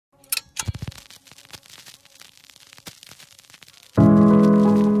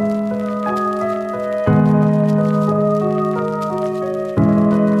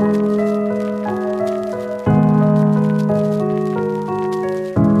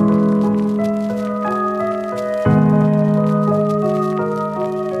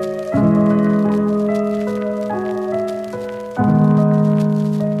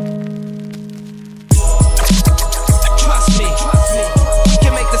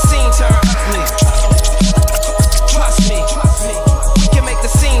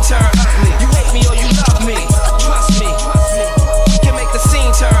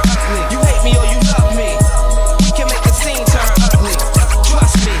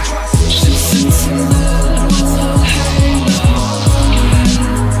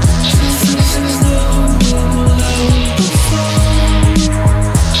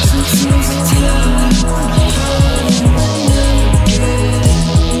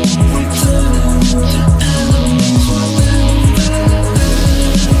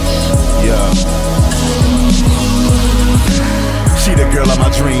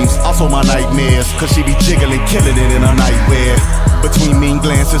also my nightmares, cause she be jiggling, killing it in her nightwear. Between mean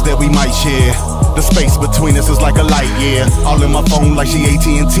glances that we might share, the space between us is like a light year. All in my phone like she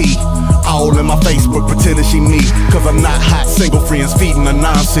AT&T, all in my Facebook pretending she me. Cause I'm not hot, single friends feeding the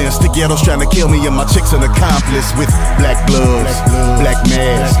nonsense. The ghetto's trying to kill me and my chick's an accomplice. With black gloves, black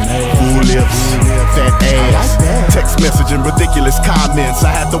mask, full lips, fat ass, text messaging ridiculous comments.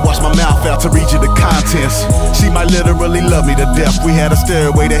 I had to wash my mouth out to read you the contents. She might literally love me to death. We had a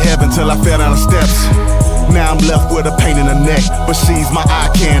stairway to heaven till I fell down the steps. Now I'm left with a pain in the neck, but she's my eye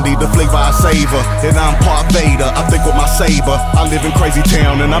candy, the flavor I savor. And I'm part Vader, I think with my saber. I live in crazy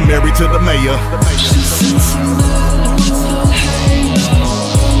town and I'm married to the mayor.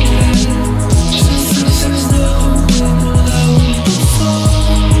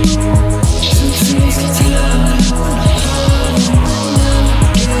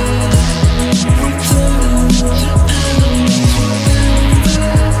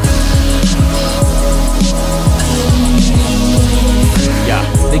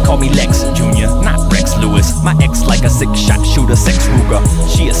 They call me Lex Jr., not Rex Lewis. My ex like a six-shot shooter, sex Ruger.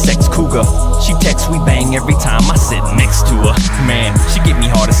 She a sex cougar. She texts, we bang every time I sit next to her. Man, she get me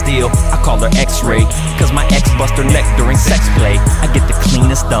hard to steal. I call her X-ray, cause my ex bust her neck during sex play. I get the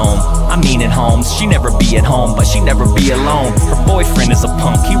cleanest dome, I mean at homes. She never be at home, but she never be alone. Her boyfriend is a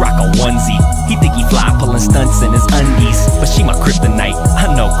punk, he rock a onesie. He think he fly pulling stunts in his undies. But she my kryptonite,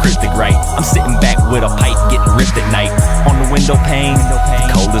 I know cryptic right. I'm sitting back with a pipe getting ripped at night. On the window pane,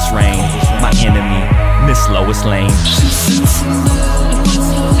 coldest rain. My enemy, Miss Lois Lane.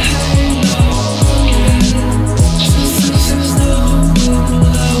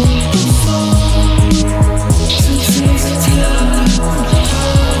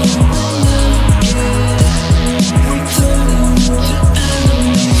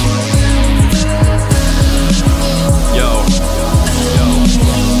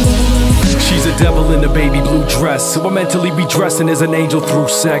 Devil in a baby blue dress, who I mentally be dressing as an angel through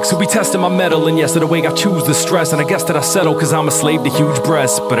sex. Who be testing my metal, and yes, in a way I choose the stress. And I guess that I settle cause I'm a slave to huge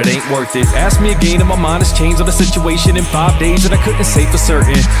breasts. But it ain't worth it. Ask me again and my mind has changed on the situation in 5 days, and I couldn't say for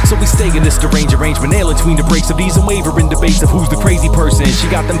certain. So we stay in this deranged arrangement, nail between the breaks of these and wavering debates of who's the crazy person. She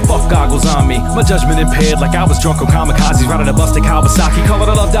got them fuck goggles on me, my judgment impaired like I was drunk on kamikazes riding a busted Kawasaki. Call it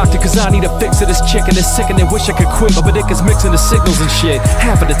a love doctor cause I need a fix of this chick, and it's sickening, wish I could quit, but it is mixing the signals and shit.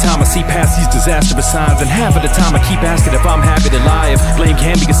 Half of the time I see past these disastrous signs, and half of the time I keep asking if I'm happy to lie. If blame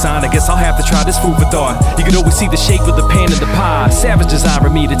can be assigned, I guess I'll have to try this food for thought. You can always see the shape of the pan in the pie. Savage desire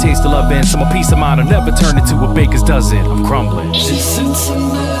me to taste the love, and so my peace of mind will never turn into a baker's dozen. I'm crumbling.